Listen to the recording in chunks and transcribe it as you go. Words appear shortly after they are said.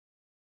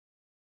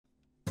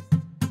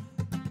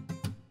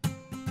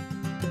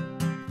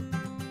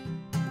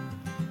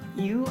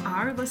You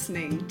are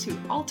listening to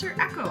Alter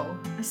Echo,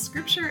 a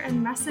scripture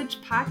and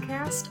message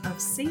podcast of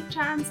St.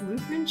 John's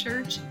Lutheran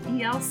Church,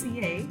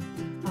 ELCA,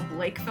 of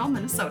Lakeville,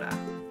 Minnesota.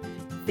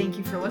 Thank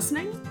you for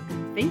listening,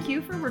 and thank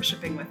you for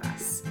worshiping with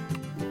us.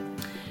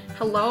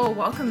 Hello,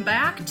 welcome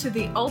back to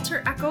the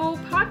Alter Echo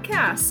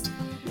podcast.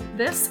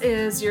 This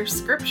is your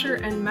scripture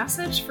and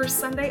message for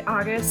Sunday,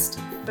 August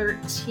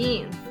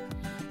 13th.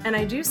 And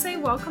I do say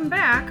welcome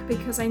back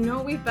because I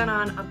know we've been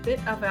on a bit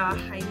of a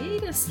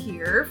hiatus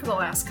here for the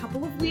last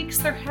couple of weeks.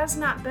 There has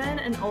not been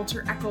an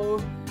Alter Echo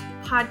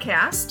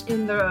podcast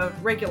in the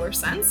regular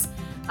sense,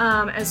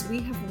 as we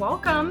have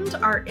welcomed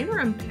our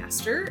interim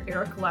pastor,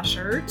 Eric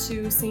Lesher,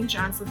 to St.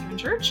 John's Lutheran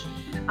Church.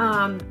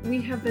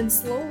 We have been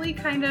slowly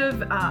kind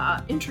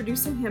of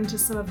introducing him to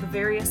some of the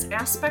various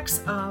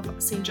aspects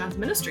of St. John's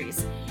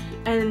Ministries.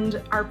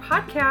 And our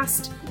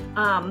podcast,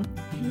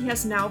 he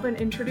has now been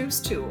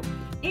introduced to.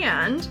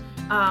 And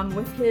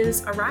with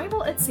his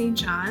arrival at St.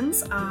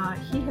 John's,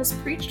 he has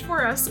preached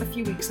for us a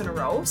few weeks in a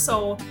row.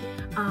 So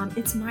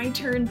it's my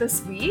turn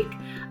this week.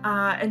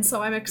 And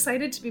so I'm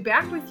excited to be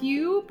back with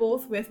you,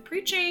 both with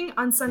preaching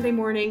on Sunday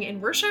morning in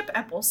worship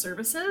at both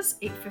services,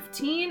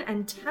 8:15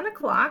 and 10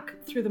 o'clock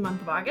through the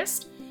month of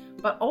August,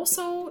 but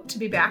also to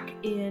be back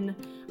in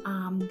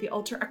the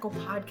Alter Echo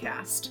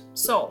podcast.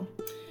 So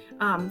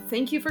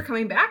thank you for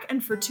coming back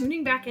and for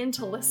tuning back in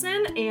to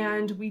listen.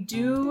 And we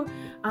do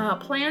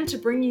plan to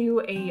bring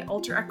you a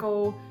Alter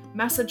Echo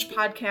message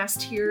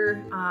podcast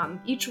here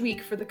each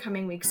week for the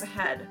coming weeks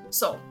ahead.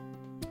 So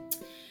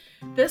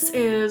this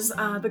is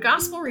the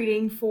gospel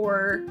reading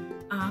for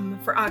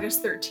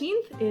August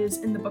 13th is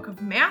in the book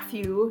of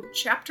Matthew,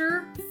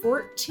 chapter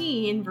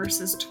 14,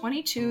 verses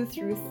 22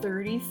 through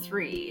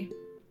 33.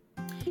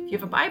 If you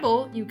have a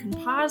Bible, you can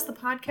pause the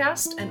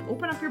podcast and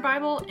open up your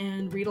Bible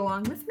and read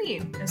along with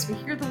me as we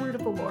hear the word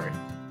of the Lord.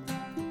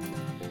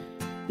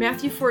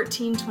 Matthew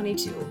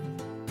 14:22.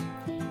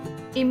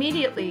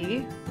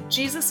 Immediately,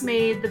 Jesus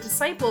made the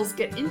disciples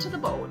get into the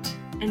boat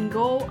and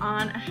go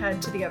on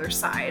ahead to the other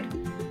side,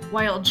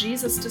 while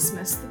Jesus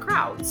dismissed the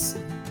crowds.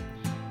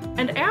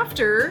 And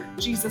after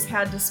Jesus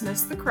had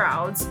dismissed the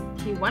crowds,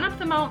 he went up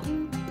the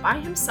mountain by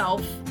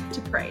himself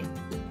to pray.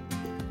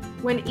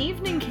 When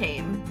evening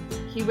came,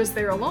 he was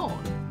there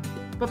alone.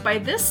 But by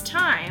this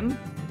time,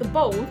 the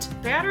boat,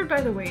 battered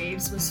by the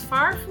waves, was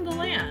far from the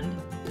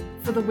land,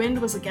 for the wind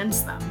was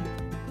against them.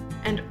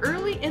 And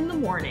early in the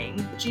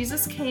morning,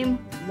 Jesus came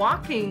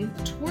walking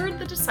toward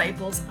the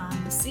disciples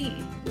on the sea.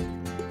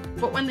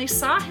 But when they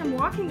saw him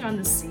walking on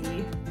the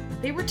sea,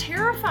 they were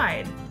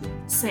terrified,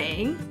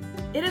 saying,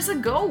 "It is a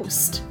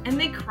ghost," and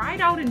they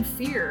cried out in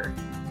fear.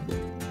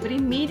 But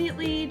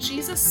immediately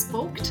Jesus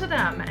spoke to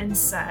them and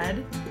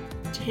said,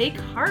 "Take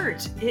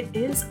heart, it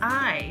is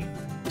I.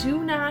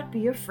 Do not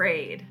be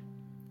afraid."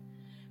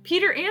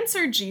 Peter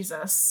answered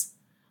Jesus,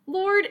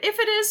 "Lord, if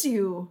it is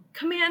you,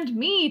 command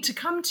me to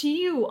come to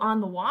you on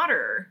the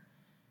water."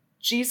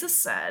 Jesus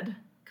said,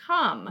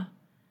 "Come."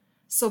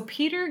 So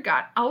Peter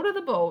got out of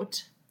the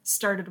boat,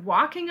 started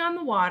walking on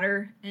the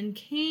water, and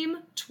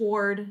came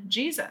toward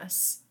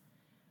Jesus.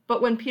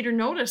 But when Peter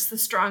noticed the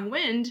strong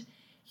wind,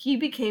 he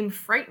became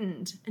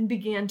frightened and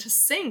began to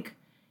sink.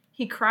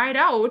 He cried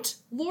out,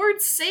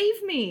 "Lord,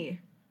 save me!"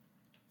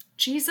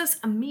 Jesus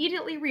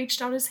immediately reached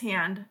out his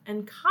hand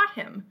and caught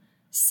him,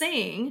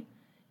 saying,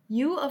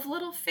 "You of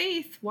little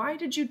faith, why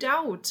did you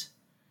doubt?"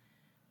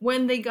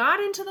 When they got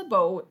into the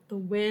boat, the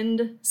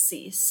wind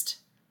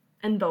ceased,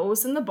 and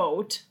those in the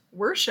boat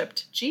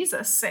worshipped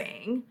Jesus,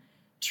 saying,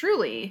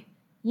 "Truly,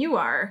 you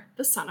are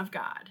the Son of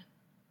God."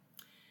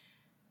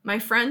 My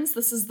friends,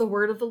 this is the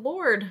word of the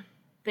Lord.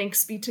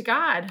 Thanks be to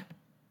God.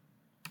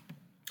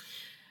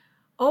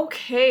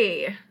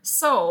 Okay,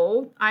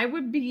 so I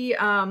would be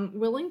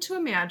willing to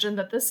imagine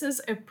that this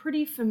is a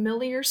pretty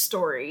familiar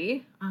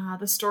story,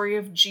 the story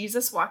of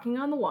Jesus walking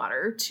on the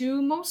water, to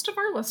most of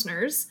our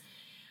listeners.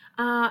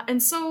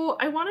 And so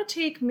I want to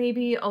take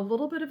maybe a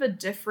little bit of a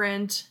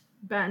different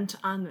bent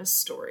on this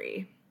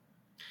story.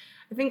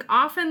 I think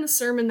often the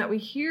sermon that we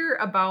hear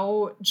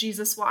about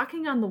Jesus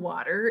walking on the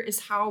water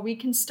is how we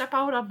can step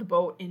out of the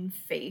boat in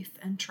faith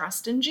and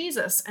trust in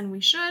Jesus. And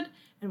we should,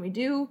 and we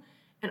do,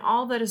 and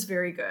all that is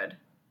very good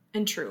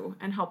and true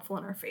and helpful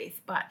in our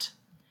faith. But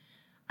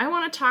I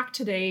want to talk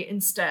today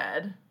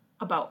instead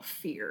about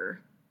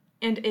fear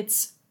and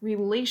its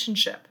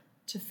relationship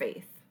to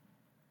faith.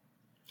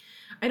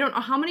 I don't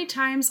know how many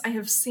times I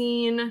have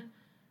seen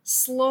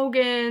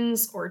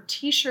slogans or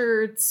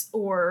t-shirts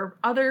or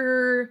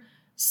other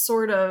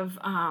sort of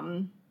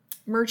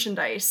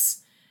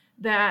merchandise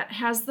that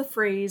has the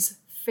phrase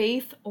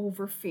faith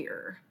over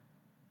fear.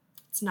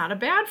 It's not a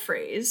bad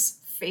phrase.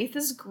 Faith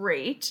is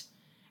great.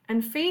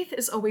 And faith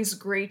is always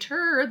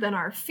greater than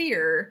our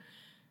fear.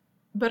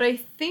 But I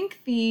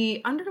think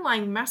the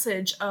underlying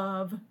message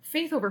of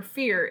faith over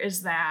fear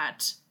is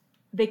that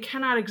they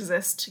cannot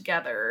exist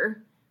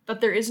together,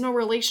 that there is no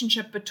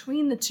relationship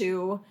between the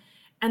two,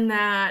 and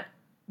that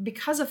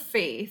because of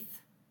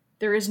faith,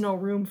 there is no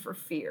room for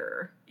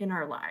fear in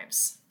our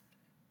lives.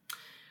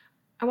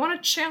 I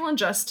want to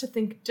challenge us to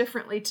think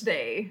differently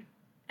today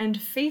and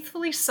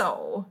faithfully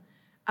so,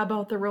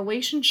 about the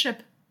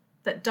relationship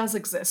that does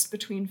exist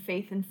between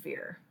faith and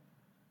fear.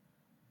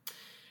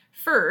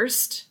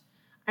 First,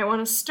 I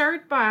want to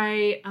start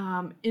by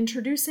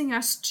introducing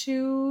us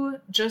to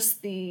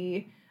just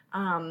the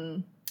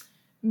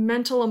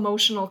mental,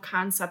 emotional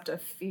concept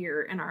of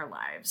fear in our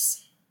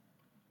lives.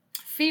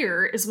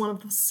 Fear is one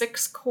of the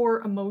 6 core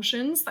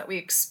emotions that we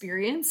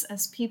experience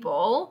as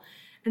people,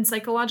 and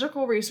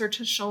psychological research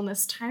has shown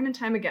this time and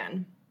time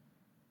again.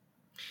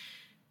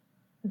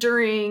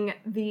 During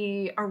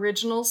the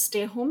original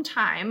stay-home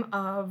time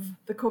of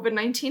the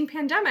COVID-19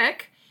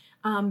 pandemic,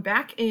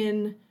 back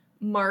in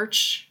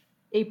March,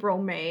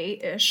 April,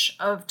 May-ish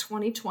of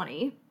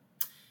 2020,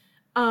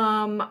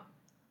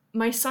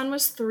 my son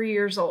was 3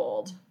 years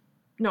old.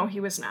 No, he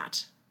was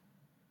not.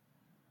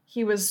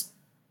 He was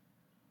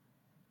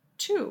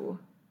 2.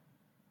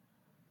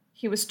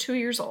 He was 2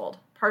 years old.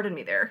 Pardon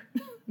me there.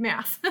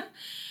 Math.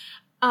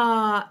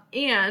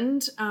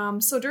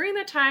 So during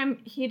that time,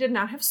 he did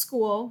not have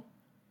school.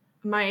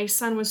 My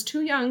son was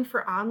too young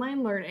for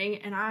online learning,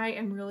 and I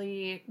am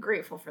really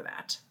grateful for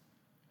that.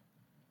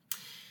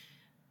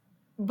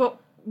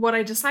 But what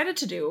I decided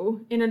to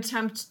do in an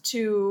attempt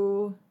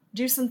to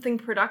do something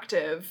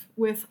productive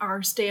with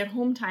our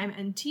stay-at-home time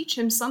and teach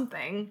him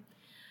something,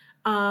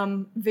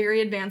 very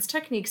advanced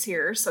techniques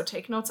here, so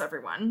take notes,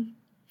 everyone.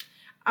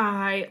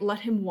 I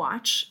let him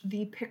watch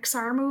the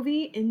Pixar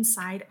movie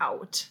Inside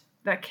Out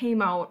that came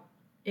out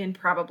in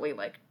probably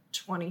like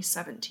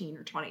 2017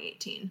 or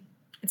 2018.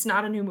 It's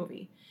not a new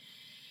movie.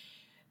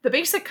 The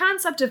basic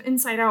concept of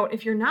Inside Out,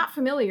 if you're not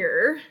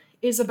familiar,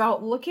 is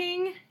about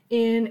looking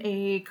in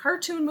a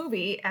cartoon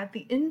movie at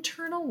the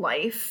internal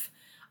life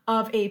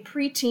of a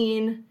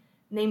preteen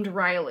named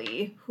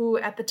Riley, who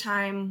at the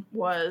time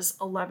was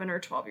 11 or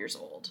 12 years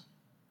old.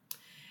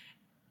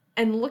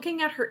 And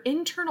looking at her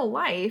internal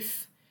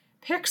life,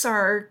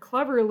 Pixar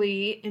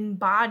cleverly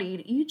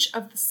embodied each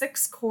of the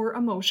 6 core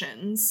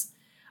emotions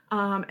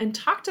and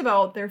talked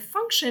about their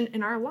function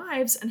in our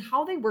lives and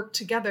how they work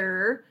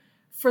together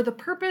for the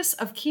purpose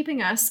of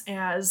keeping us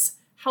as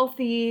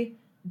healthy,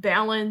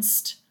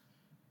 balanced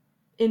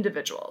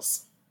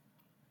individuals.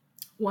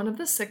 One of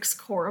the 6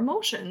 core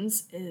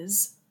emotions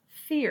is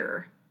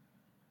fear.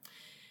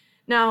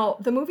 Now,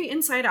 the movie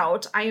Inside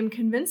Out, I am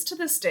convinced to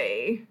this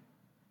day,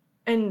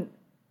 and,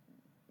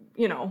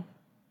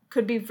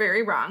 could be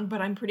very wrong,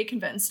 but I'm pretty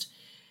convinced,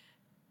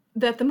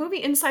 that the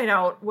movie Inside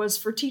Out was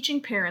for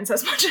teaching parents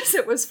as much as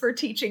it was for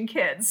teaching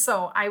kids.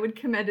 So I would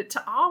commend it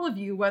to all of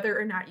you, whether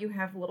or not you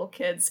have little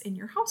kids in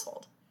your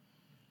household.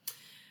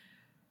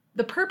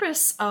 The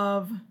purpose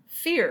of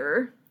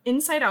fear,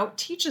 Inside Out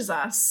teaches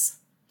us,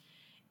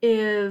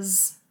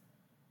 is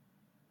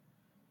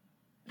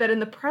that in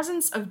the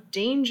presence of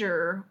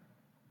danger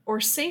or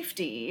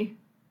safety,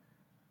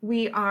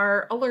 we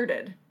are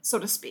alerted, so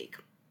to speak.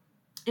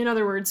 In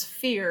other words,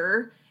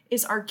 fear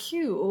is our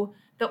cue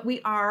that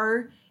we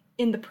are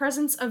in the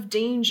presence of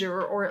danger,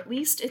 or at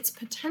least its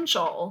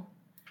potential.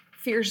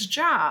 Fear's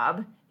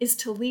job is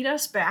to lead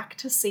us back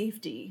to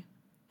safety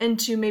and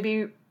to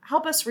maybe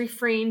help us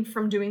refrain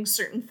from doing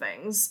certain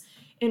things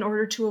in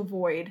order to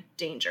avoid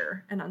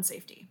danger and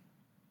unsafety.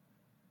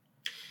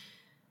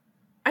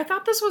 I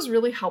thought this was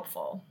really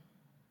helpful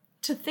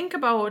to think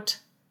about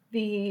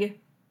the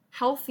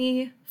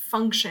healthy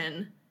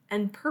function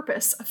and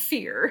purpose of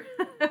fear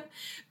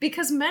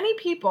because many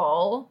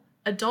people,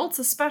 adults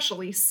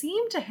especially,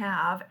 seem to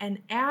have an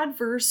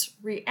adverse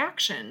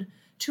reaction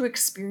to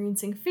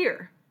experiencing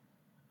fear.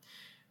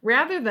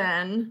 Rather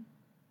than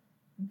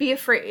be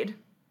afraid,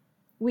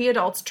 we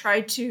adults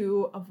try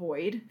to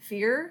avoid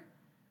fear,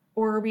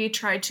 or we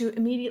try to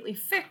immediately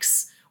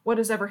fix what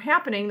is ever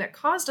happening that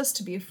caused us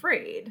to be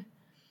afraid.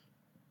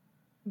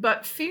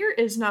 But fear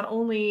is not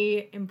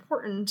only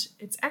important,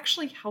 it's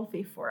actually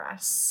healthy for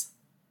us.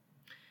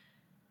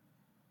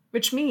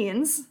 Which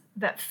means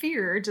that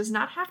fear does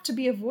not have to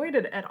be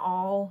avoided at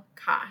all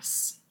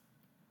costs.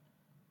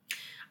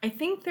 I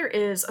think there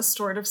is a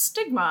sort of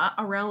stigma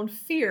around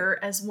fear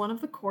as one of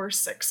the core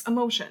 6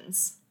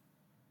 emotions.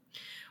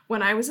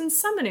 When I was in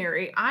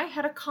seminary, I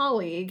had a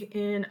colleague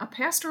in a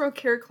pastoral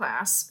care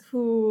class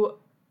who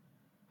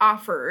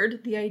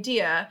offered the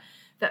idea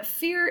that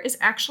fear is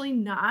actually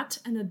not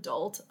an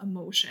adult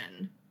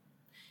emotion.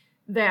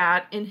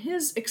 That, in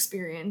his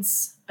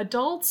experience,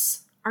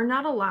 adults are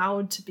not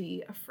allowed to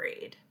be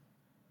afraid.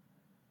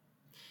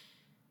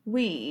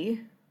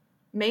 We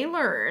may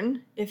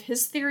learn, if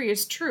his theory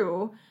is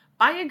true,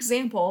 by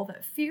example,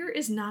 that fear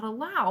is not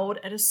allowed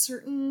at a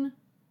certain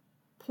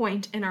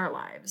point in our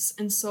lives.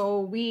 And so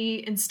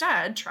we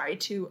instead try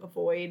to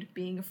avoid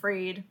being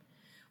afraid.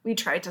 We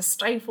try to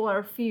stifle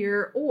our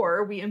fear,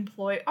 or we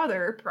employ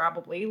other,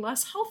 probably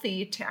less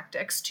healthy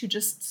tactics to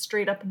just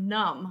straight up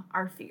numb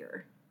our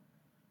fear.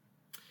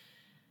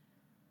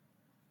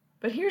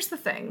 But here's the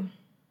thing.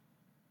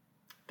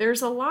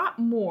 There's a lot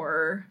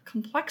more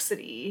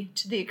complexity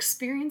to the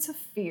experience of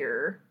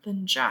fear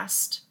than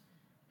just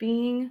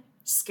being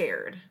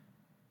scared.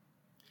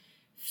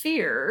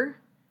 Fear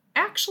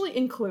actually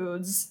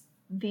includes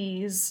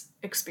these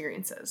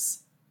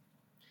experiences.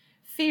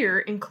 Fear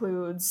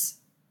includes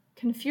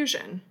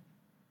confusion.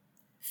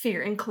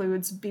 Fear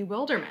includes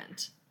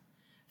bewilderment.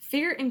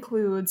 Fear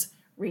includes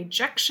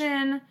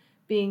rejection,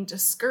 being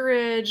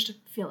discouraged,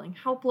 feeling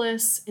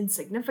helpless,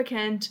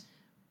 insignificant.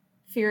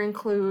 Fear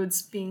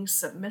includes being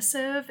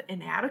submissive,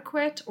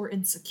 inadequate, or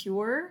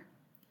insecure.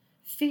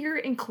 Fear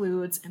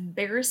includes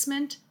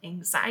embarrassment,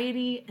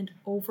 anxiety, and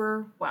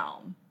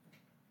overwhelm.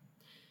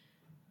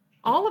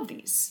 All of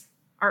these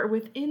are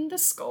within the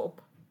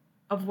scope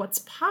of what's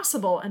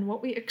possible and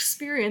what we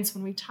experience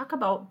when we talk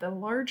about the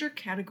larger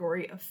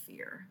category of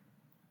fear.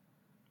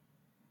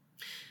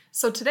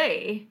 So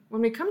today,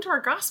 when we come to our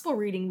gospel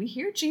reading, we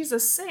hear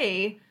Jesus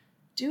say,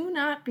 "Do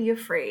not be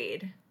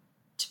afraid,"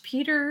 to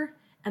Peter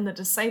and the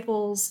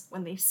disciples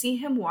when they see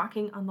him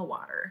walking on the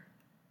water.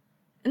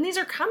 And these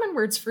are common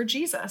words for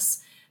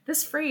Jesus.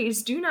 This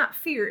phrase, "do not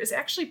fear," is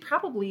actually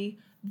probably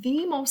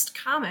the most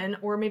common,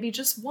 or maybe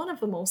just one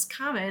of the most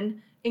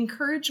common,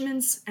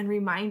 encouragements and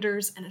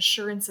reminders and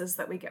assurances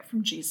that we get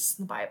from Jesus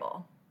in the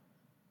Bible.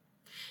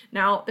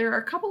 Now, there are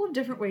a couple of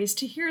different ways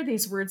to hear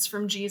these words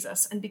from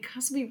Jesus, and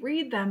because we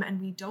read them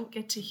and we don't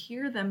get to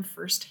hear them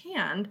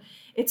firsthand,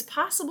 it's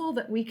possible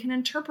that we can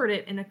interpret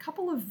it in a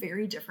couple of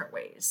very different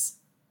ways.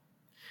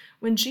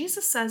 When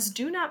Jesus says,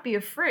 "do not be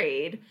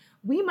afraid,"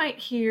 we might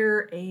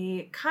hear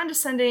a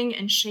condescending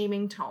and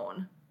shaming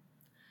tone,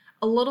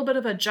 a little bit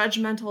of a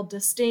judgmental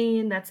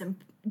disdain that's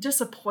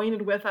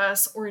disappointed with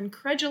us or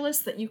incredulous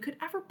that you could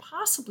ever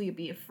possibly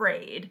be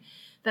afraid,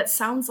 that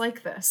sounds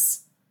like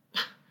this: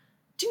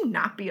 "Do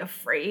not be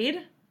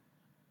afraid."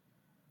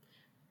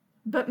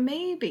 But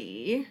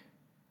maybe,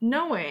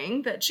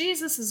 knowing that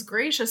Jesus is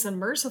gracious and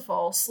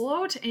merciful,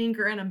 slow to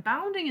anger, and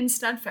abounding in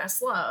steadfast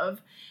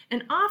love,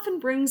 and often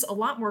brings a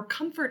lot more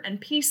comfort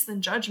and peace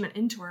than judgment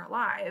into our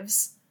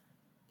lives,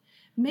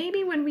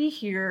 maybe when we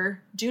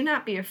hear "do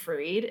not be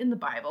afraid" in the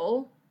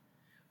Bible,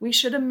 we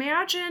should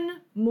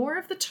imagine more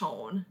of the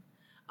tone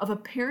of a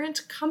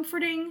parent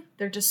comforting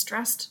their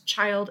distressed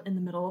child in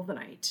the middle of the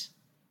night.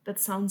 That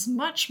sounds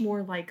much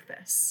more like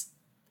this: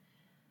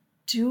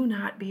 "Do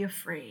not be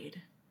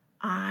afraid.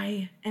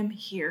 I am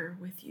here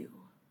with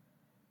you."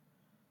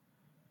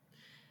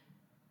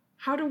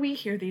 How do we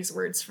hear these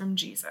words from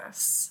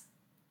Jesus?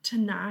 To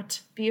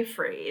not be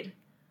afraid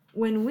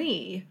when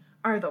we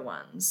are the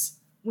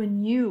ones,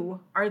 when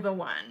you are the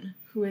one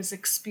who is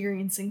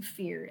experiencing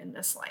fear in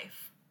this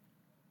life.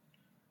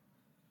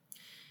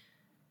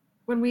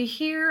 When we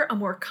hear a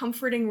more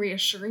comforting,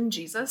 reassuring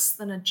Jesus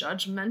than a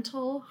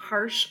judgmental,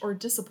 harsh, or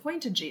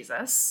disappointed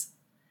Jesus,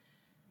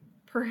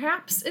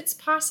 perhaps it's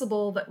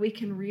possible that we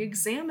can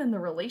re-examine the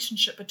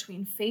relationship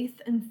between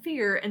faith and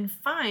fear and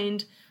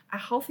find a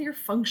healthier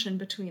function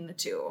between the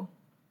two.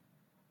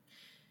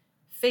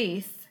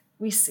 Faith,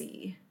 we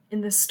see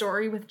in this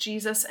story with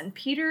Jesus and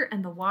Peter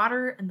and the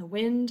water and the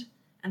wind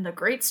and the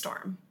great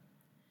storm.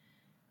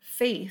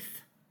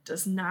 Faith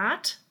does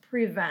not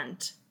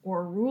prevent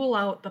or rule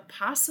out the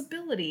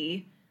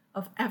possibility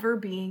of ever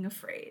being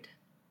afraid.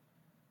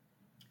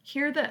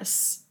 Hear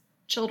this,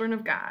 children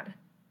of God.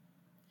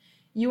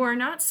 You are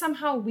not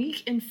somehow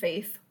weak in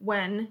faith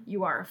when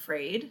you are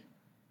afraid.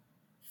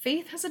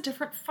 Faith has a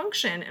different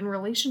function in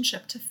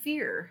relationship to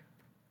fear.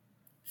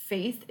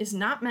 Faith is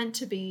not meant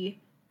to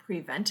be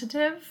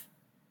preventative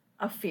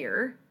of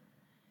fear,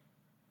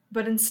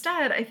 but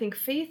instead, I think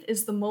faith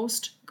is the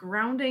most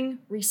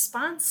grounding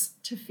response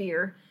to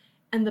fear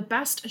and the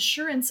best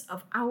assurance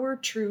of our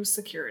true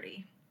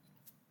security.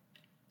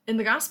 In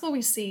the gospel,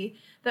 we see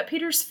that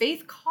Peter's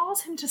faith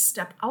calls him to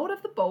step out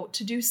of the boat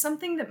to do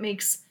something that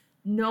makes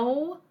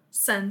no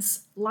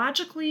sense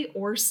logically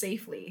or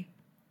safely.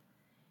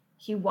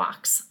 He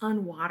walks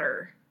on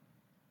water.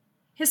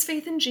 His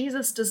faith in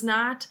Jesus does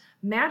not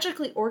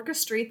magically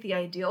orchestrate the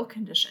ideal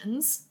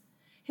conditions.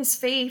 His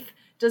faith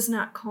does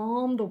not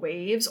calm the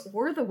waves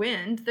or the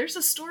wind. There's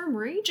a storm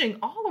raging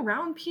all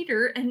around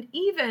Peter, and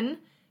even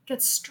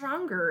gets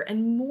stronger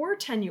and more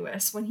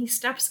tenuous when he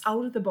steps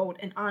out of the boat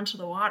and onto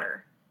the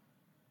water.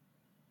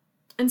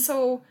 And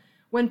so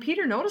when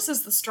Peter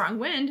notices the strong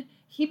wind,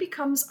 he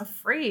becomes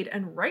afraid,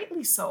 and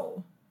rightly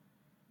so.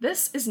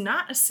 This is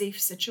not a safe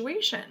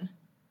situation,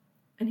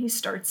 and he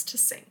starts to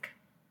sink.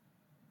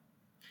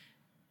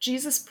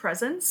 Jesus'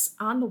 presence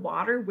on the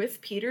water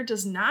with Peter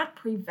does not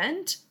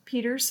prevent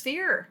Peter's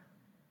fear,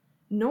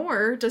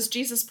 nor does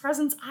Jesus'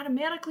 presence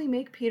automatically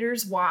make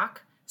Peter's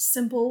walk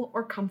simple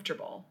or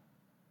comfortable.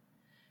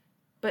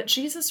 But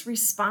Jesus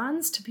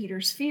responds to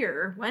Peter's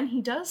fear when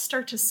he does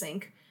start to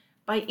sink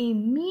by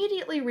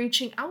immediately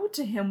reaching out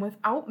to him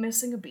without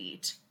missing a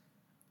beat.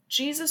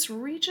 Jesus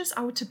reaches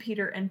out to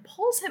Peter and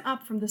pulls him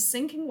up from the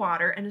sinking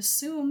water and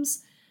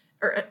assures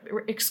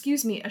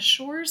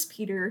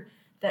Peter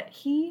that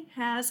he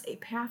has a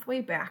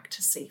pathway back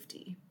to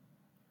safety.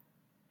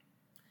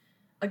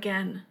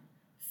 Again,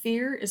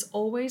 fear is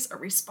always a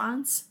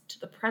response to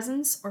the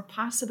presence or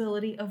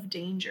possibility of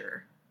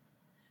danger.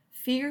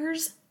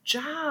 Fear's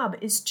job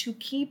is to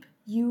keep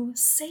you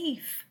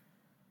safe.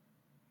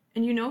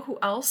 And you know who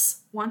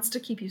else wants to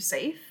keep you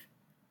safe?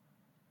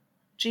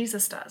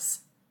 Jesus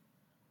does.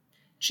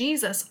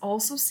 Jesus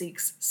also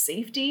seeks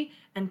safety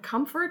and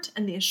comfort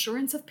and the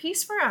assurance of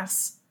peace for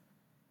us.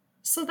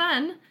 So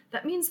then,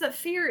 that means that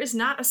fear is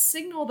not a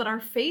signal that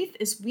our faith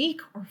is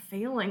weak or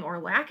failing or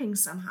lacking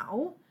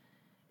somehow.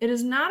 It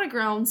is not a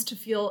grounds to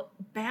feel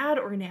bad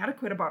or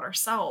inadequate about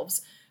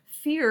ourselves.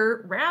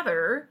 Fear,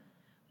 rather,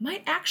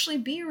 might actually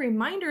be a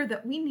reminder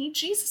that we need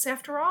Jesus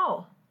after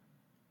all.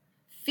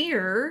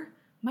 Fear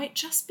might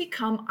just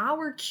become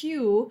our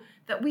cue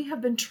that we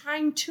have been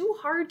trying too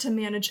hard to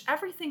manage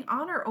everything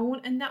on our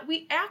own and that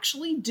we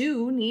actually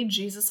do need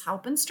Jesus'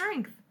 help and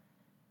strength.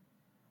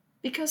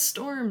 Because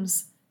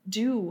storms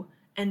do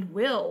and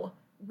will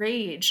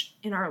rage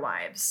in our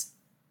lives.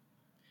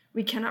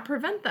 We cannot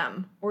prevent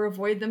them or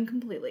avoid them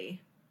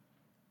completely.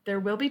 There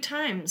will be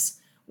times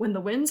when the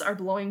winds are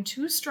blowing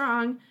too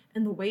strong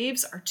and the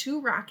waves are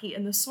too rocky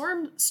and the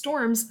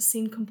storms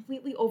seem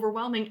completely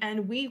overwhelming,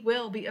 and we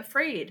will be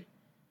afraid.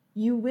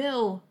 You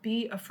will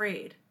be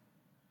afraid.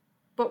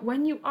 But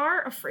when you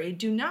are afraid,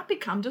 do not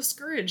become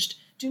discouraged.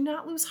 Do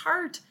not lose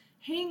heart.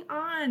 Hang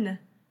on.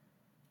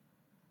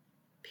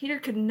 Peter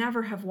could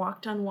never have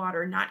walked on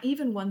water, not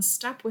even one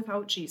step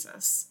without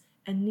Jesus,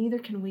 and neither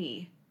can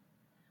we.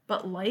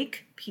 But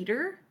like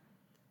Peter,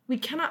 we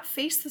cannot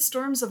face the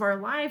storms of our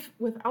life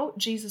without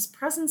Jesus'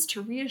 presence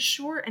to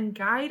reassure and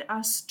guide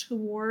us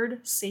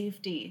toward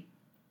safety.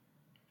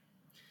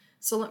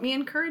 So let me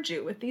encourage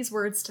you with these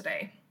words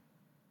today.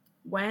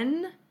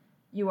 When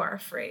you are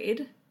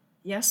afraid,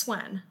 yes,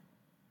 when,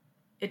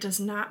 it does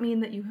not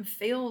mean that you have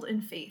failed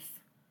in faith.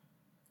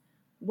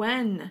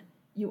 When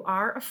you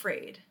are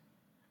afraid,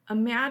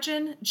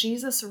 imagine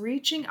Jesus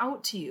reaching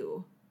out to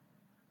you,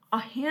 a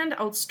hand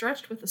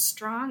outstretched with a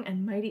strong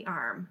and mighty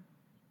arm,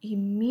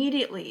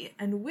 immediately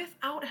and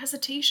without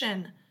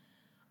hesitation,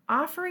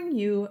 offering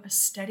you a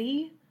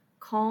steady,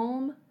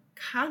 calm,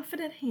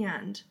 confident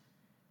hand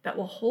that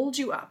will hold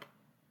you up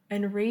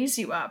and raise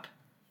you up,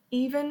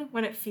 even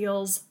when it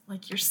feels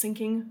like you're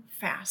sinking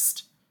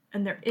fast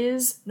and there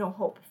is no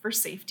hope for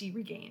safety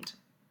regained.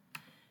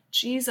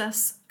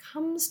 Jesus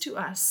comes to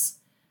us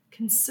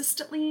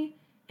consistently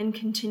and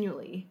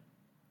continually,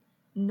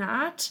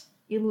 not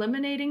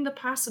eliminating the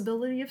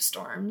possibility of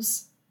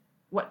storms,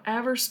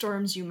 whatever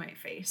storms you might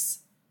face,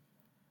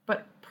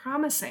 but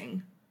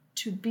promising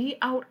to be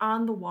out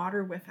on the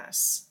water with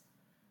us,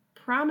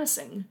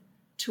 promising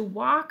to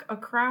walk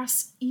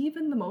across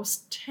even the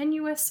most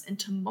tenuous and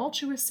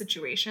tumultuous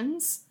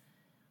situations,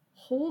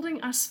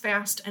 holding us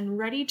fast and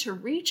ready to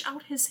reach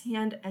out his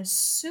hand as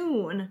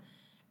soon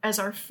as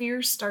our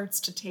fear starts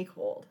to take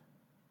hold.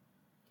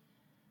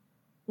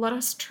 Let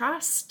us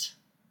trust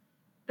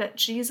that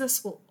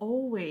Jesus will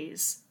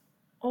always,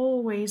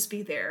 always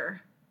be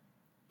there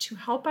to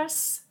help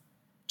us,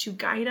 to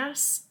guide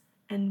us,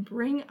 and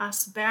bring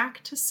us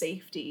back to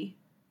safety.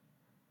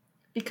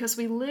 Because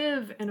we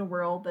live in a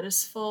world that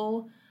is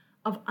full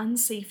of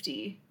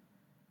unsafety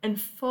and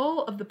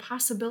full of the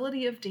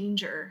possibility of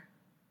danger.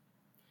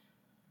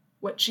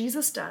 What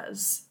Jesus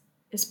does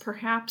is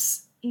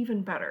perhaps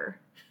even better.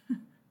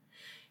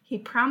 He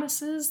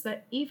promises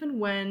that even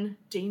when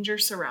danger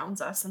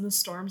surrounds us in the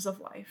storms of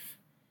life,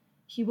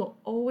 he will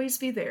always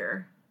be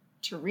there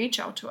to reach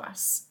out to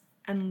us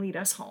and lead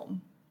us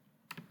home.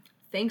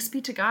 Thanks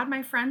be to God,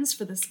 my friends,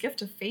 for this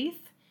gift of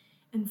faith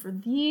and for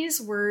these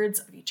words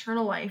of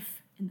eternal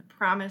life in the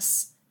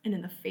promise and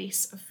in the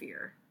face of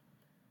fear.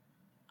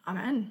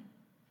 Amen.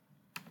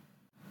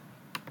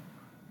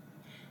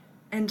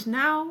 And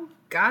now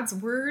God's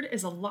word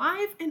is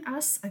alive in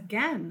us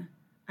again,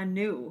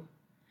 anew.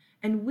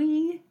 And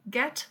we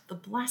get the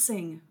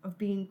blessing of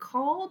being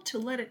called to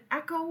let it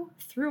echo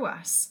through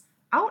us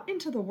out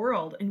into the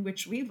world in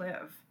which we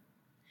live.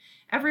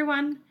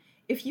 Everyone,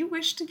 if you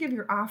wish to give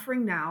your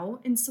offering now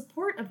in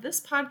support of this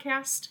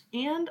podcast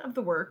and of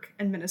the work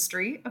and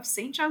ministry of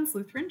St. John's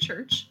Lutheran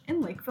Church in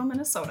Lakeville,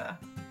 Minnesota,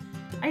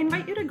 I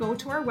invite you to go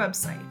to our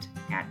website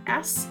at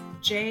sjlcl.org.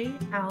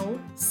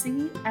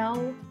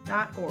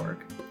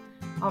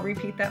 I'll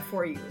repeat that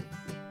for you.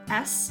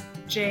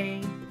 sjlcl.org.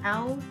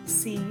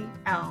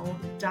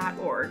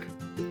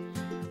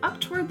 Up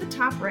toward the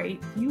top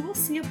right, you will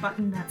see a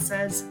button that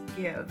says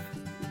Give.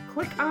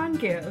 Click on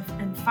Give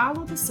and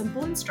follow the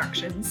simple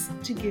instructions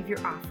to give your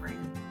offering.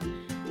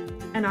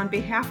 And on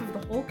behalf of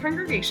the whole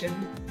congregation,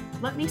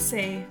 let me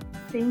say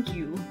thank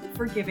you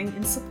for giving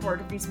in support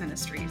of these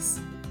ministries.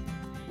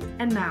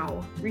 And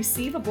now,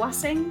 receive a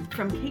blessing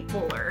from Kate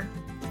Bowler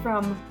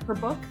from her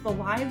book, The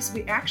Lives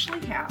We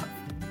Actually Have.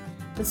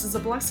 This is a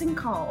blessing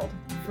called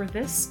For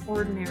This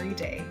Ordinary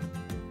Day.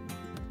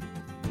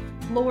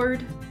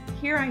 Lord,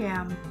 here I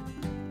am.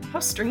 How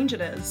strange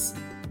it is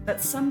that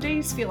some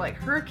days feel like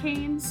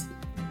hurricanes,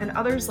 and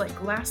others like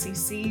glassy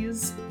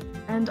seas,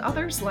 and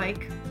others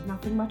like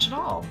nothing much at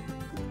all.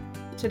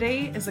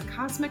 Today is a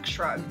cosmic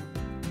shrug.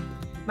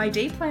 My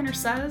day planner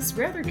says,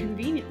 rather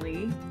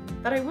conveniently,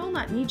 that I will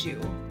not need you,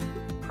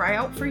 cry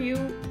out for you,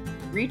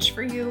 reach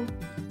for you.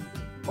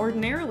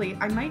 Ordinarily,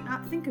 I might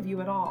not think of you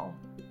at all.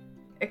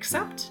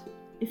 Except,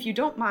 if you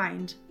don't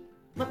mind,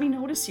 let me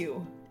notice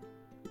you.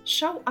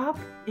 Show up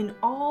in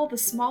all the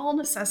small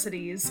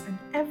necessities and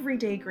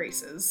everyday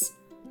graces.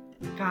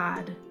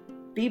 God,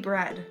 be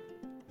bread,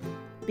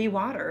 be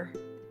water,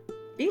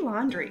 be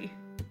laundry,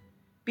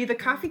 be the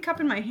coffee cup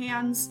in my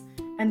hands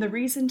and the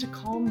reason to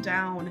calm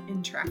down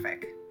in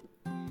traffic.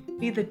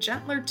 Be the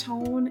gentler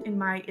tone in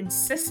my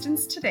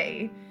insistence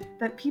today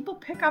that people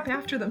pick up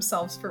after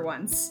themselves for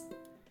once.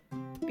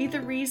 Be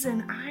the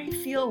reason I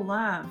feel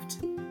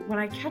loved when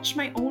I catch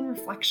my own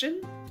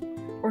reflection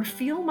or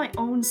feel my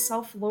own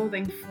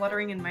self-loathing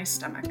fluttering in my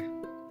stomach.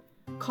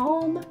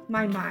 Calm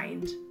my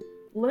mind,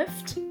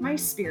 lift my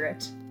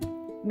spirit,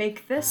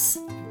 make this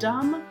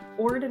dumb,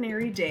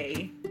 ordinary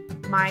day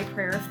my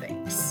prayer of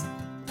thanks.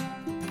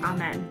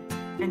 Amen,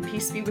 and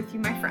peace be with you,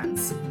 my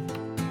friends.